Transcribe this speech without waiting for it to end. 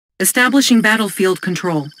Establishing battlefield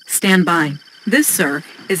control. Stand by. This, sir,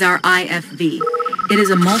 is our IFV. It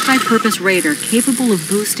is a multi-purpose raider capable of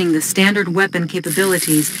boosting the standard weapon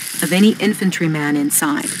capabilities of any infantryman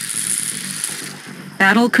inside.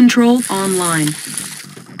 Battle control online.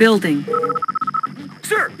 Building.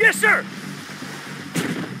 Sir! Yes, sir!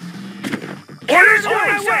 Orders on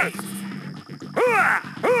my way! Hooah!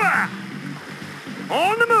 Hooah!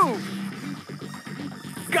 On the move!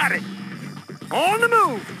 Got it! On the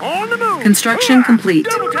move! On the move! Construction Hooah! complete.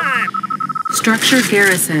 Double time! Structure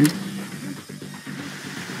garrisoned.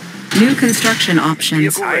 New construction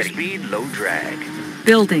options. High speed, low drag.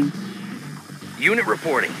 Building. Unit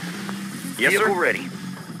reporting. Yes, Vehicle sir. Ready.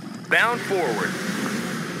 Bound forward.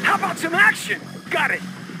 How about some action? Got it.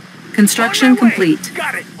 Construction complete.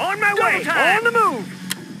 Got it. On my way. Time. On the move.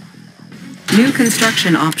 New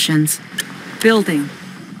construction options. Building.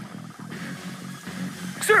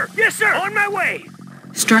 Sir. Yes, sir. On my way.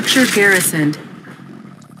 Structure garrisoned.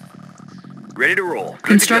 Ready to roll. Good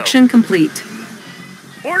Construction to go. complete.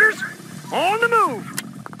 Orders. On the move.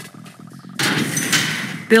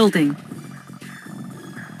 Building.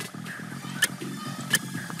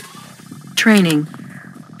 Training.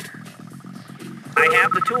 I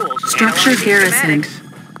have the tools. Structure Analyzing garrisoned.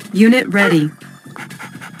 schematics. Unit ready.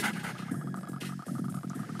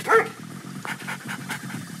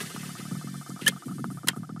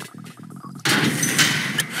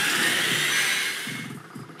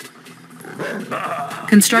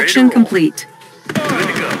 Construction Ready to roll. complete. Good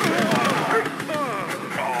to go.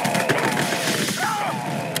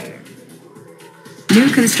 New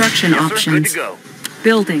construction Yes, sir. Good options. to go.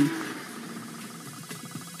 Building.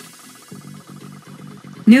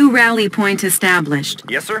 New rally point established.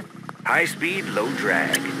 Yes, sir. High speed, low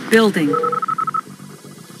drag. Building.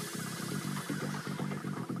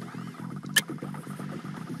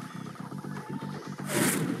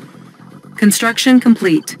 Construction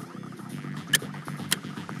complete.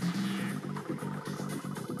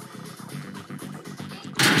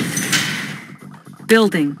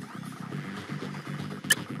 Building.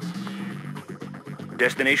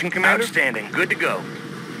 Destination commander? Outstanding. Good to go.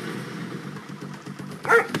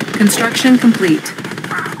 Construction complete.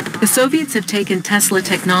 The Soviets have taken Tesla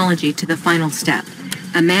technology to the final step.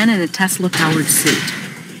 A man in a Tesla-powered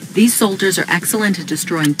suit. These soldiers are excellent at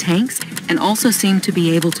destroying tanks and also seem to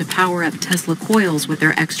be able to power up Tesla coils with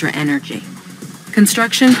their extra energy.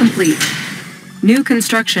 Construction complete. New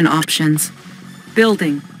construction options.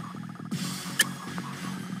 Building.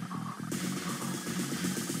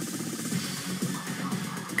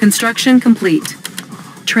 Construction complete.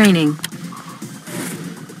 Training.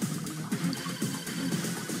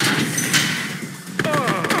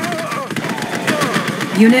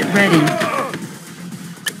 Unit ready.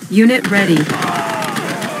 Unit ready.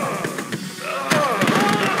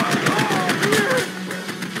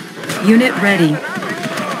 Unit ready.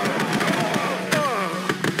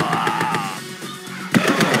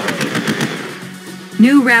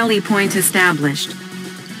 New rally point established.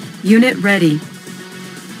 Unit ready.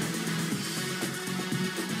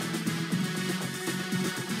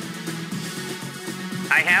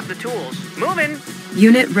 I have the tools. Moving.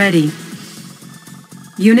 Unit ready.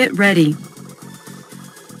 Unit ready.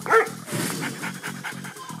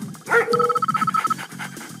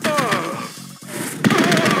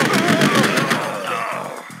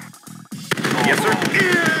 Yes, sir.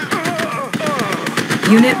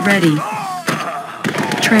 Unit ready.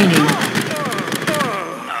 Training.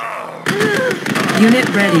 Unit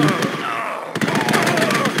ready.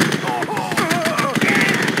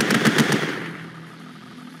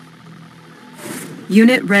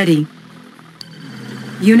 Unit ready.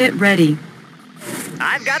 Unit ready.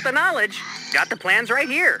 I've got the knowledge. Got the plans right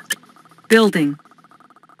here. Building.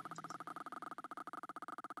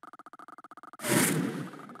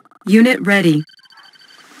 Unit ready.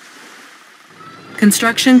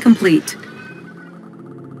 Construction complete.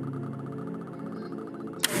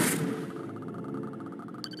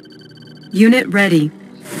 Unit ready.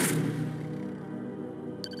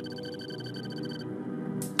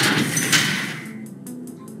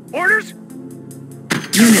 Orders?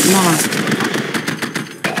 Unit lost.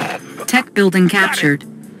 Tech building captured.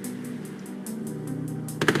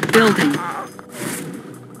 Building.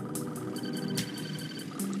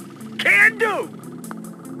 Can do.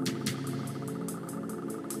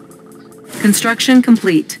 Construction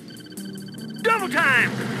complete. Double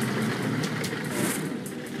time.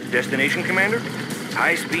 Destination, Commander?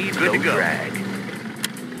 High speed, good to go. Drag.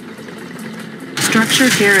 Structure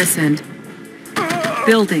garrisoned.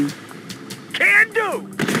 Building. Can do.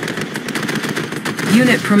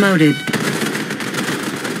 Unit promoted.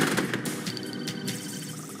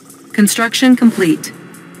 Construction complete.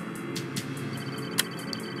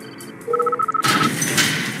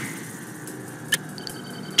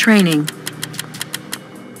 Training.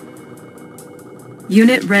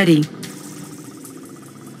 Unit ready.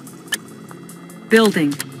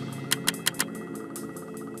 Building.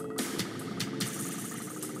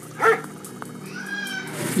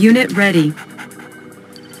 Unit ready.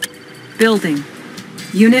 Building.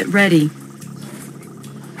 Unit ready.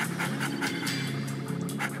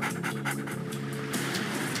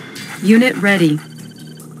 Unit ready.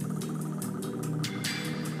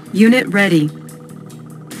 Unit ready.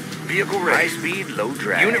 Vehicle ready. High speed, low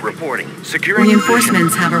drag. Unit reporting. Securing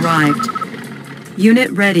Reinforcements have arrived. Unit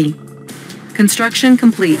ready. Construction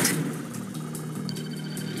complete.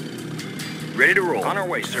 Ready to roll. On our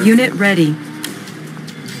way, sir. Unit ready.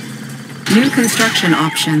 New construction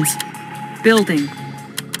options. Building.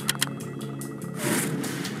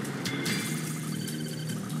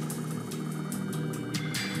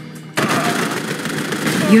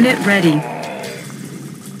 Unit ready.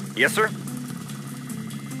 Yes, sir.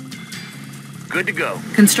 Good to go.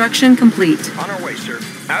 Construction complete. On our way, sir.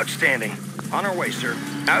 Outstanding. On our way, sir.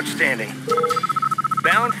 Outstanding.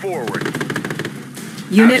 Bound forward.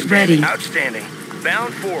 Unit ready. Outstanding.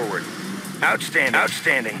 Bound forward. Outstanding.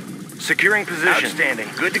 Outstanding. Securing position. Outstanding.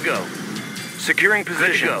 Good to go. Securing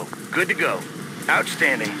position. Good to go.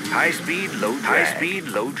 Outstanding. High speed, low drag. High speed,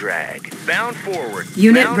 low drag. Bound forward.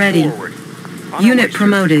 Unit Bound ready. Forward. Unit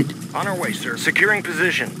promoted. On our way, sir. Securing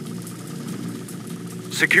position.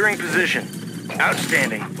 Securing position.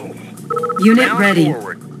 Outstanding. Unit Bound ready.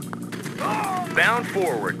 Forward. Bound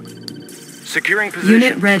forward. Securing position.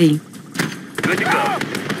 Unit ready. Good to go.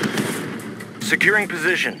 Securing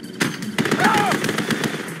position.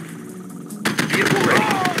 Vehicle ready.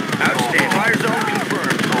 Outstanding. Fire zone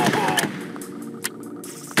confirmed.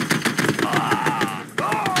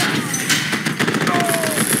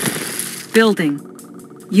 Building.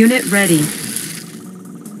 Unit ready.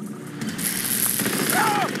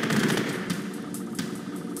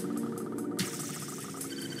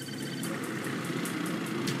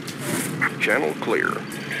 Channel clear.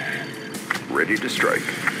 Ready to strike.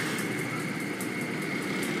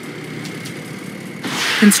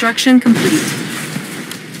 Construction complete.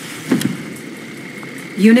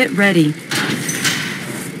 Unit ready.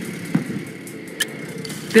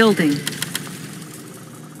 Building.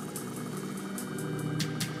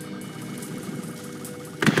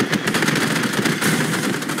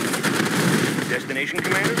 Destination,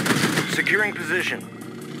 Commander? Securing position.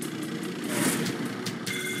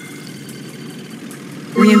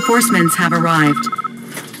 Reinforcements have arrived.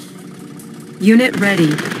 Unit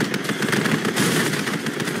ready.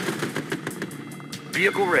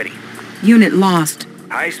 Vehicle ready. Unit lost.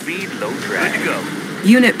 High speed, low drag. Good to go.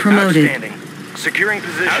 Unit promoted. Outstanding. Securing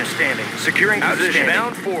position. Outstanding. Securing position.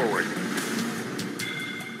 Bound forward.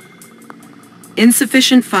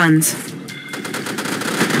 Insufficient funds.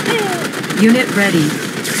 Unit ready.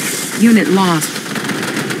 Unit lost.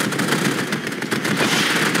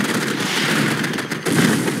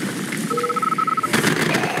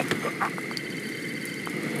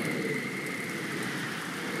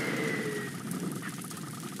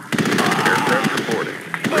 Aircraft reporting.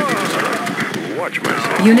 Ready to strike. Watch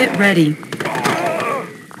myself. Unit ready.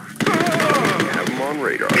 Have them on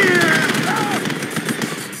radar.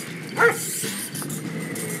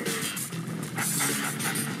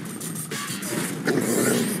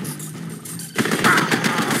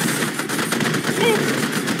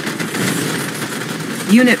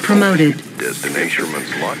 Unit promoted. Destination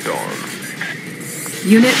instruments locked on.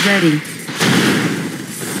 Unit ready.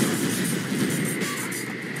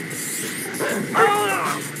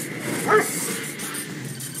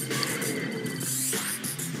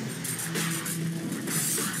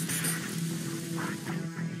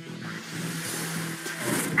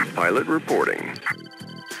 Pilot reporting.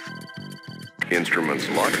 Instruments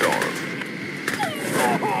locked on.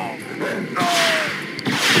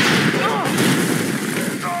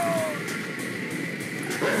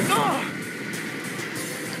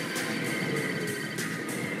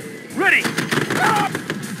 Ready.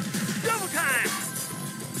 Double time.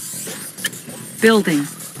 Building.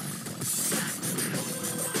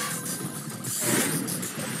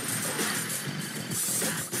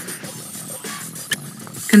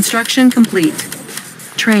 Construction complete.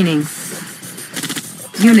 Training.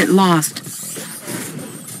 Unit lost.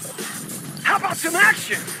 How about some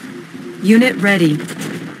action? Unit ready.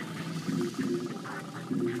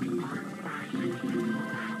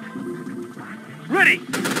 Ready.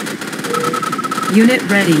 Unit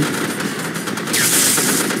ready.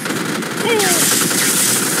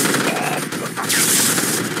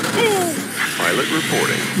 Pilot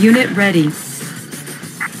reporting. Unit ready.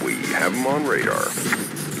 We have them on radar.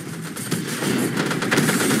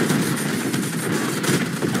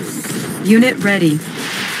 Unit ready.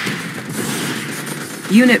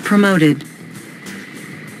 Unit promoted.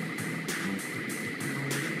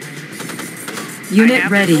 Unit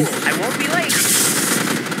ready. I won't be late.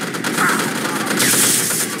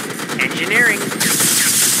 Engineering.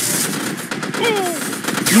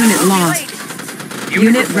 Unit lost.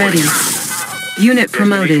 Unit ready. Unit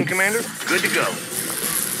promoted. Commander, good to go.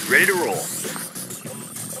 Ready to roll.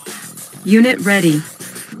 Unit ready.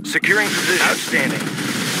 Securing position. Outstanding.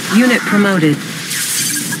 Unit promoted.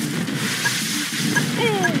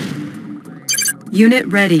 Unit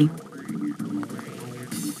ready.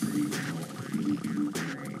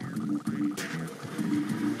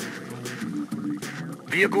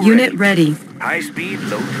 Vehicle Unit ready. High speed,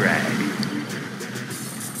 low drag.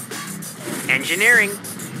 Engineering.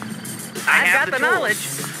 I've got the knowledge.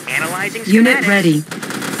 Analyzing schematics. Unit ready.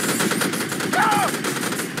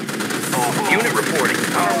 Unit reporting.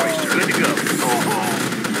 On our way, sir. Good to go.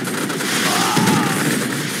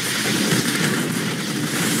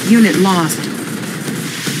 Unit lost.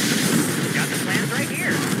 Got the plans right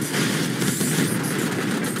here.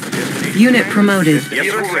 Unit promoted.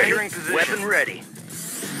 Vehicle ready. Weapon ready.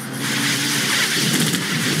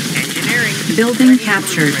 Engineering. Building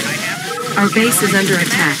captured. Our base is under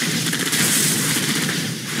attack.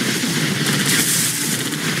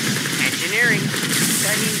 Engineering.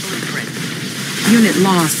 Studying blueprint. Unit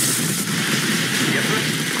lost. Yes, sir.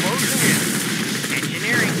 Closing in.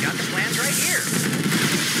 Engineering. Got the plans right here.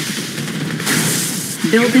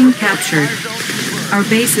 Building captured. Our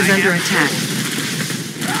base is under attack.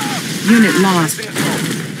 Unit lost.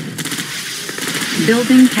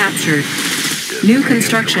 Building captured. New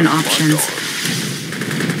construction options.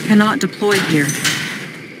 Cannot deploy here.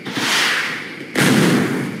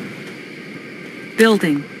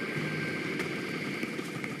 Building.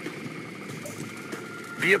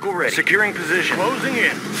 Vehicle ready. Securing position. Closing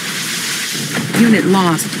in. Unit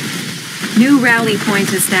lost. New rally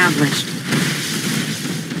point established.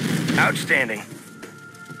 Outstanding.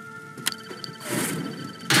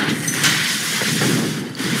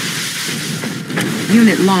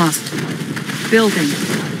 Unit lost. Building.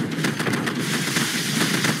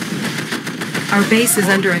 Our base is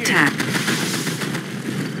under attack.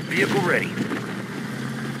 Vehicle ready.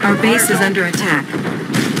 Our base is under attack.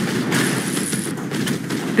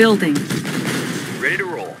 Building. Ready to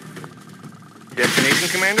roll. Destination,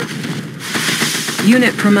 Commander?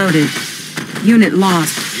 Unit promoted. Unit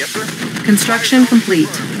lost. Yes, sir. Construction complete.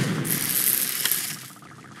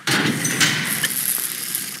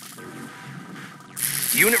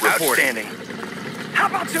 Unit reporting. Outstanding. How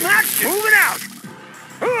about some action? Moving out!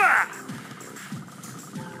 Hooah!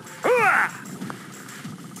 Hooah!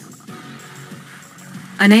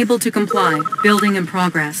 Unable to comply. Building in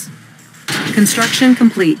progress. Construction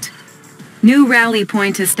complete. New rally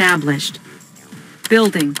point established.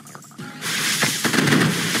 Building.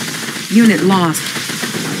 Unit lost.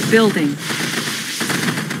 Building.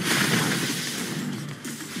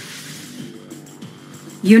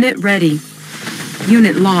 Unit ready.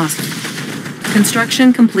 Unit lost.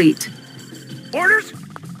 Construction complete. Orders?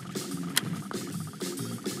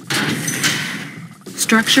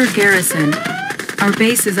 Structure garrison. Our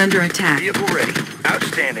base is under attack. Vehicle ready.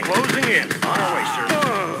 Outstanding. Closing in. On our way,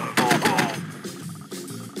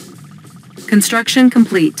 sir. Construction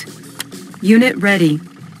complete. Unit ready.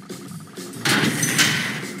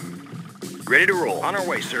 Ready to roll. On our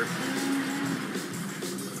way, sir.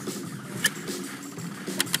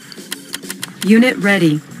 Unit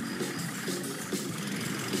ready.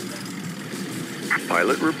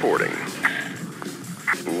 Pilot reporting.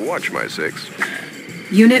 Watch my 6.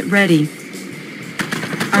 Unit ready.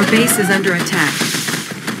 Our base is under attack.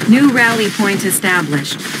 New rally point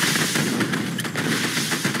established.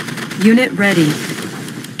 Unit ready.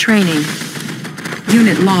 Training.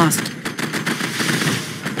 Unit lost.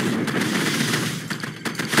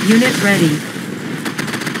 Unit ready.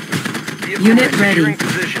 Vehicle Unit ready. Securing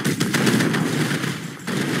position.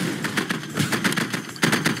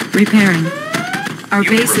 Repairing. Our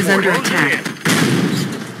Unit base is under reporting. attack.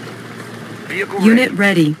 Vehicle Unit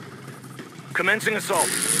ready. ready. Commencing assault.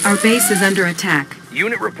 Our base is under attack.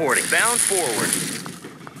 Unit reporting. Bound forward.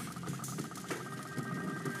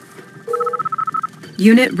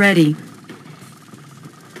 Unit ready.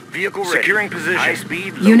 Vehicle ready. Securing position. High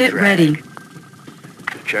speed. Low Unit drag. ready.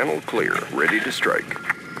 Channel clear. Ready to strike.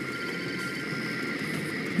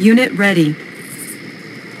 Unit ready.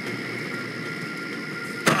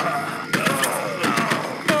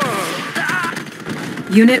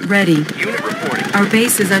 Unit ready. Unit reporting. Our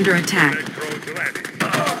base is under attack. Electrodes ready.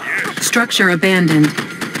 Yes. Structure abandoned.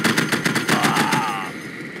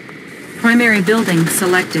 Primary building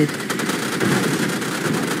selected.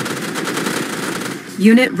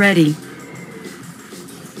 Unit ready.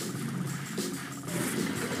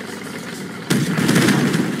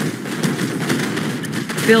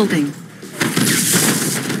 Building.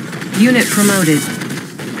 Unit promoted.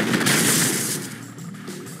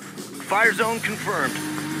 Fire zone confirmed.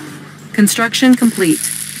 Construction complete.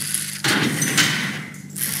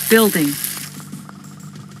 Building.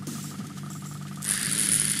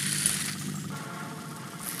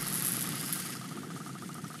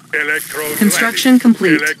 Electrodes Construction ready.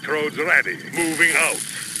 complete. Electrodes ready. Moving out.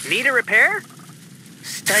 Need a repair?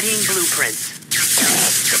 Studying blueprints.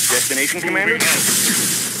 Destination, Commander? Moving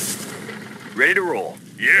out. Ready to roll.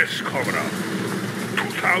 Yes, Comrade.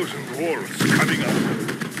 2,000 volts coming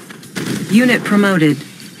up. Unit promoted.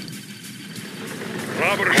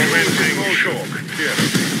 Rubber commencing shock.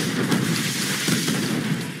 Therapy.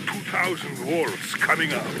 2,000 volts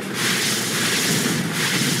coming up.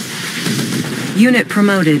 Unit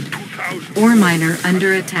promoted. 2,000 Ore miner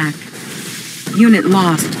under attack. Unit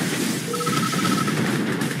lost.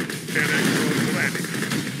 Electrodes ready.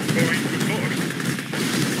 Going to source.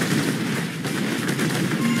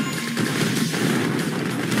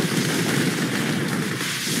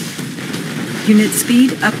 Unit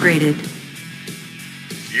speed upgraded.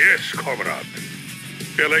 Yes, Comrade.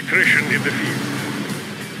 Electrician in the field.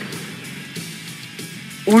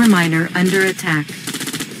 Ore miner under attack.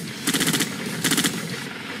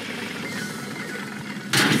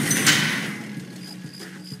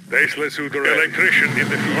 Baseless Suder electrician in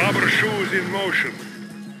the field. Rubber shoes in motion.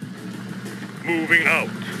 Moving out.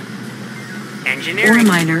 Ore Engineering.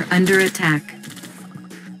 miner under attack.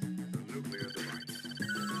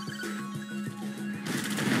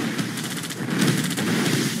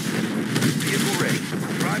 Vehicle ready.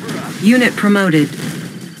 Driver up. Unit promoted.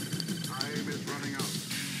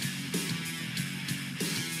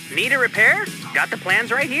 Need a repair? Got the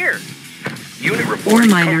plans right here. Unit Ore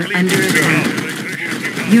reporting. miner under attack. Electrician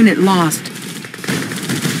in out. Unit lost.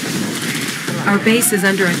 Our base is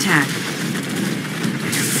under attack.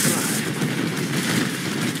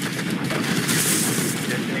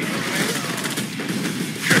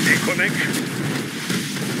 Checking connection.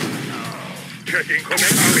 Checking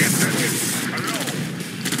connection.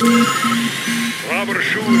 Hello. Rubber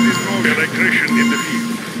shoes in motion. Electrician in the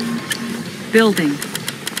field. Building.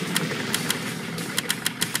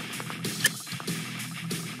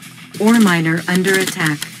 Ore miner under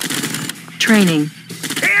attack. Training.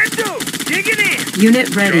 Can do! Dig it in!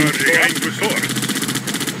 Unit ready. Charging to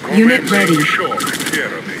source. Unit Commencing ready. shock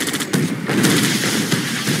therapy.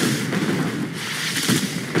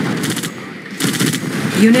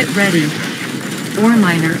 Unit ready. Ore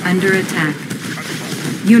miner under attack.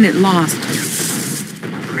 Unit lost.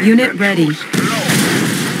 Unit ready.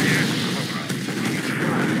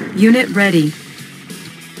 Unit ready.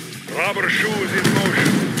 Rubber shoes in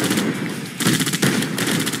motion.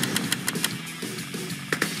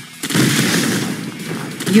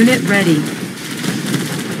 Unit ready.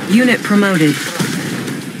 Unit promoted.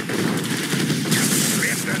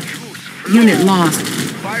 Unit lost.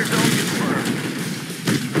 Fire zone confirmed.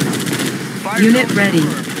 Fire Unit zone ready.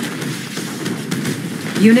 confirmed.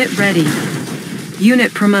 Unit ready.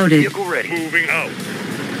 Unit promoted. Vehicle ready. Moving out.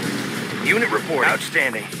 Unit report.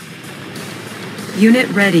 Outstanding. Unit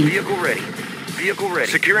ready. Vehicle ready. Vehicle ready.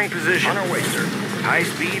 Securing position. On our way, sir. High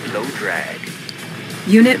speed, low drag.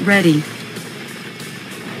 Unit ready.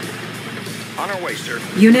 On our way, sir.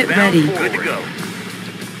 Unit Bound ready. forward. Good to go.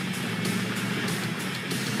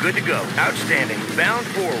 Good to go. Outstanding. Bound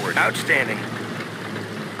forward. Outstanding.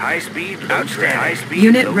 High speed, low drag. High speed,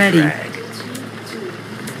 Unit low ready. drag.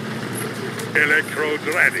 Electrodes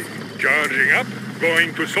ready. Charging up.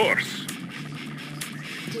 Going to source.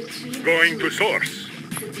 Going to source.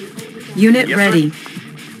 Unit Yes, ready.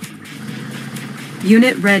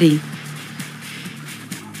 Unit ready.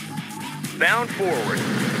 Bound forward.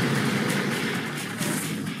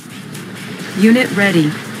 Unit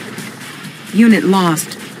ready. Unit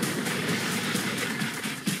lost.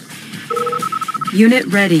 Unit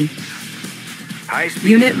ready. High speed.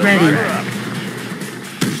 Unit low ready. drag. Up.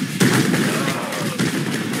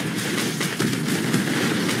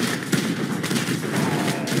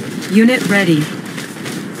 Unit ready.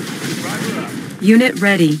 Unit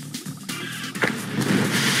ready.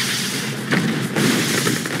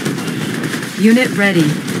 Unit ready.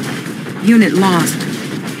 Unit lost.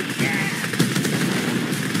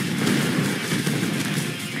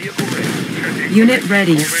 Vehicle ready. Checking Unit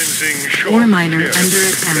ready. Commencing short Ore miner theory. under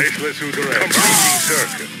attack. Baseless to the right. Completing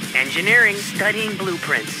circuit. Engineering, studying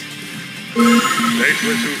blueprints.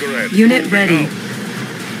 Baseless to the right. Unit Moving ready. out.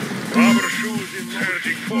 Rubber shoes in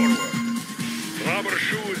surging forward. Rubber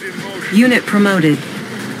shoes in motion. Unit promoted.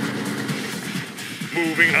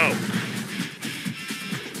 Moving out.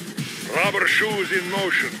 Rubber shoes in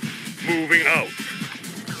motion. Moving out.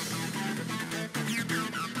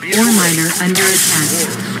 Ore miner under attack.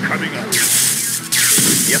 Ores coming out.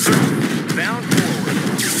 Yes, sir. Bound forward.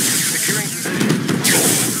 Securing position.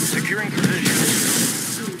 Securing position.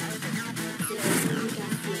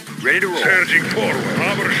 Ready to roll. Surging forward.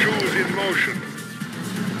 Rubber shoes in motion.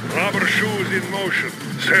 Rubber shoes in motion.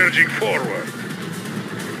 Surging forward.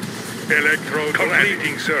 Electrode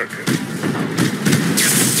completing circuit.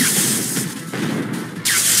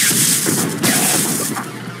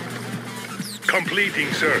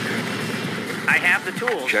 Completing circuit. I have the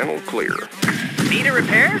tools. Channel clear. Need a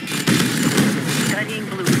repair? Studying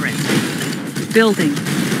blueprints. Building.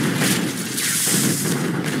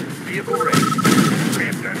 Vehicle ready.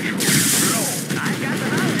 I've got the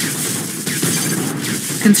knowledge.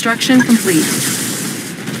 Construction complete.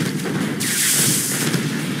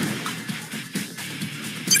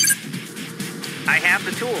 I have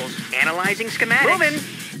the tools. Analyzing schematics. Moving.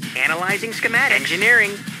 Analyzing schematics.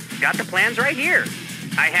 Engineering. Got the plans right here.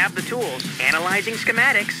 I have the tools. Analyzing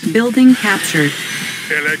schematics. Building captured.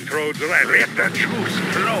 Electrodes ready. Let the juice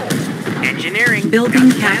flow. Engineering. Building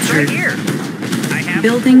Got the plans captured. right here. I have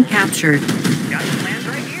Building the tools. captured. Got the plans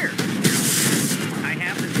right here. I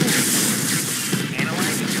have the tools.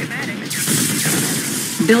 Analyzing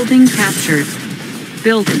schematics. Building captured.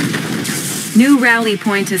 Building. New rally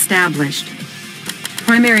point established.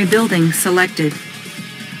 Primary building selected.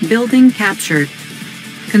 Building captured.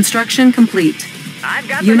 Construction complete. I've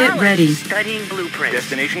got Unit the knowledge. ready. Studying blueprints.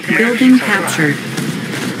 Destination command. Building captured.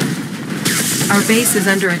 Our base is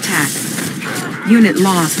under attack. Unit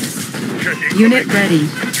lost. Unit ready.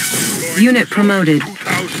 Unit promoted.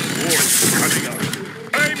 2,000 ores coming out.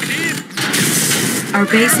 I'm in. Our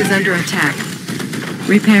base is under attack.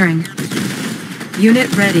 Repairing. Unit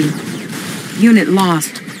ready. Unit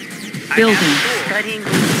lost. Building. Studying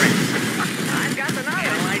blueprints. I've got the knowledge.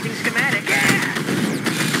 Analyzing schematics.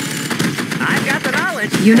 I've got the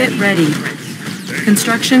knowledge. Unit Studying ready. blueprints.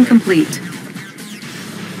 Construction complete.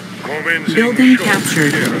 Commencing Building short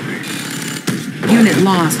captured. therapy. Unit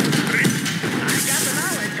lost. I've got the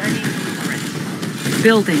knowledge. Studying blueprints.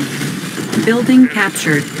 Building. Building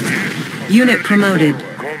captured. Unit promoted.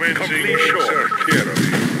 Commencing short therapy.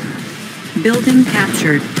 Building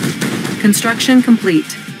captured. Construction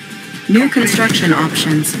complete. New construction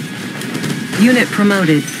options. Unit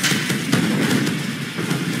promoted. I've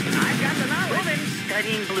got the knowledge. Moving.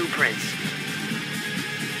 Studying blueprints.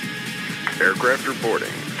 Aircraft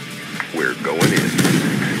reporting. We're going in.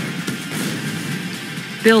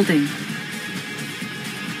 Building.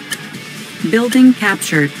 Building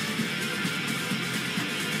captured.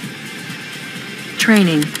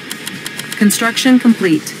 Training. Construction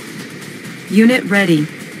complete. Unit ready.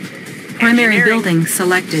 Primary Engineering. building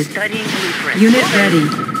selected. Studying blueprints. Unit ready.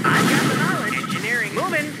 I've got the knowledge. Engineering.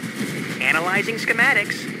 Moving. Analyzing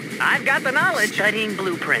schematics. I've got the knowledge. Studying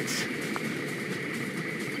blueprints.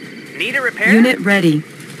 Need a repair? Unit ready.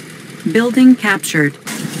 Building captured.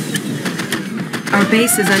 Our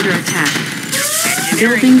base is under attack.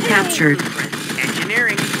 Engineering. Building captured. Blueprints.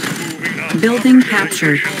 Engineering. Moving out. Building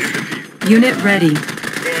captured. Unit ready.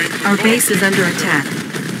 Going Our base is under attack.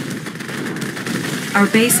 Our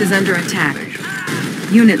base is under attack.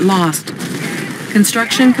 Unit lost.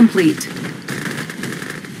 Construction complete.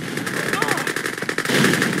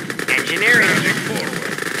 Engineering. surging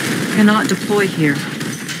forward. Cannot deploy here.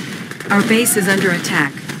 Our base is under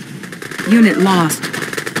attack. Unit lost.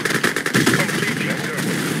 Completing circuit.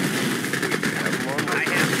 I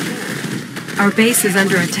have Our base is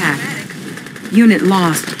under attack. Unit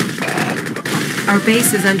lost. Our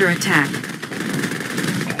base is under attack.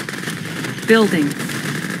 Building.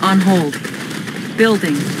 On hold.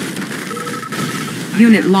 Building.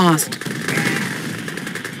 Unit lost.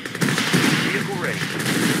 Vehicle ready.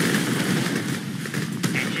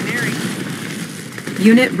 engineering.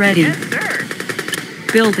 Unit ready. Yes, sir.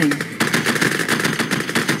 Building.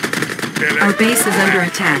 Our base is under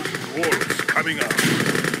attack. Ores coming up.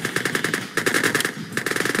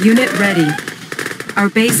 Unit ready. Our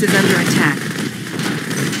base is under attack.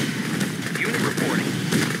 Unit reporting.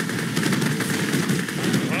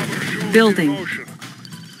 Rubber shoes Building. in motion.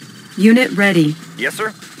 Unit ready. Yes,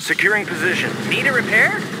 sir. Securing position. Need a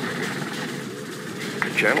repair?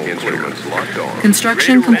 Channel instruments locked on.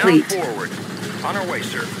 Construction Ready to round complete. forward. On our way,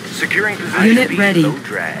 sir. Securing position. Unit Speed, ready. Low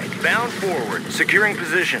drag. Bound forward. Securing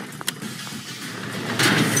position.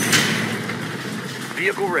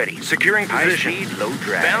 Vehicle ready. Securing position. High speed, low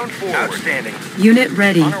drag. Bound forward. Outstanding. Unit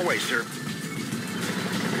ready. On our way, sir.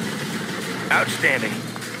 Outstanding.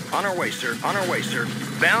 On our way, sir. On our way, sir.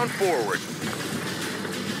 Bound forward.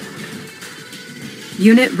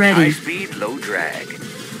 Unit High ready. speed, low drag.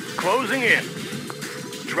 Closing in.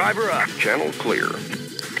 Driver up. Channel clear.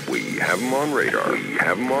 We have them on radar. We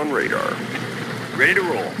have them on radar. Ready to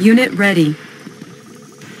roll. Unit ready.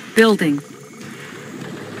 Building.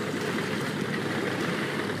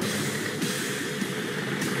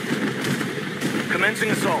 Commencing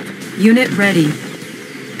assault. Unit ready.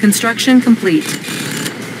 Construction complete.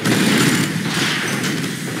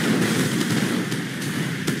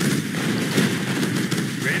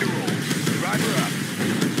 Ready to roll. Driver up.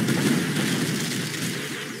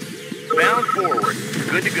 Bound forward.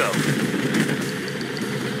 Good to go.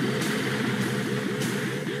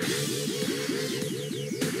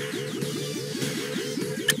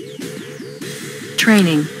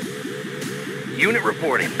 Training. Unit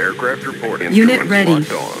reporting. Aircraft reporting. Unit ready.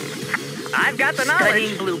 Locked on. I've got the knowledge.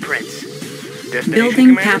 Studying blueprints. Destination, Building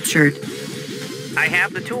Commander? captured. I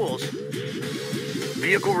have the tools.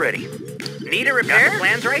 Vehicle ready. Need a repair? Got the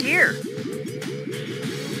plans right here.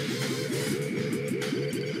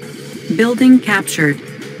 Building captured.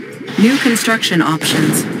 New construction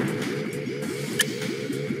options.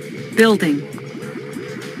 Building.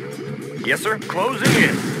 Yes, sir. Closing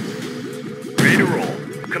in. Ready to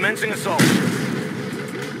roll. Commencing assault.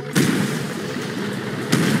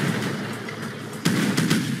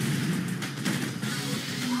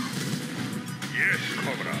 Yes,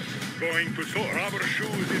 comrade. Going to so rubber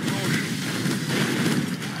shoes in motion.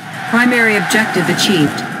 Primary objective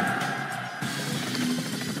achieved.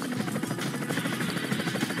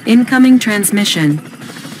 Incoming transmission.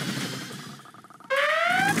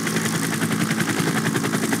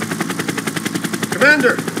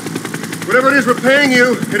 Commander, whatever it is we're paying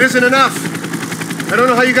you, it isn't enough. I don't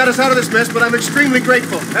know how you got us out of this mess, but I'm extremely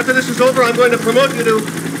grateful. After this is over, I'm going to promote you to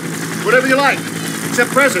whatever you like,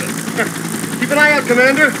 except president. Keep an eye out,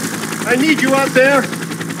 Commander. I need you out there.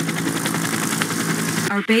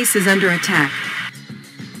 Our base is under attack.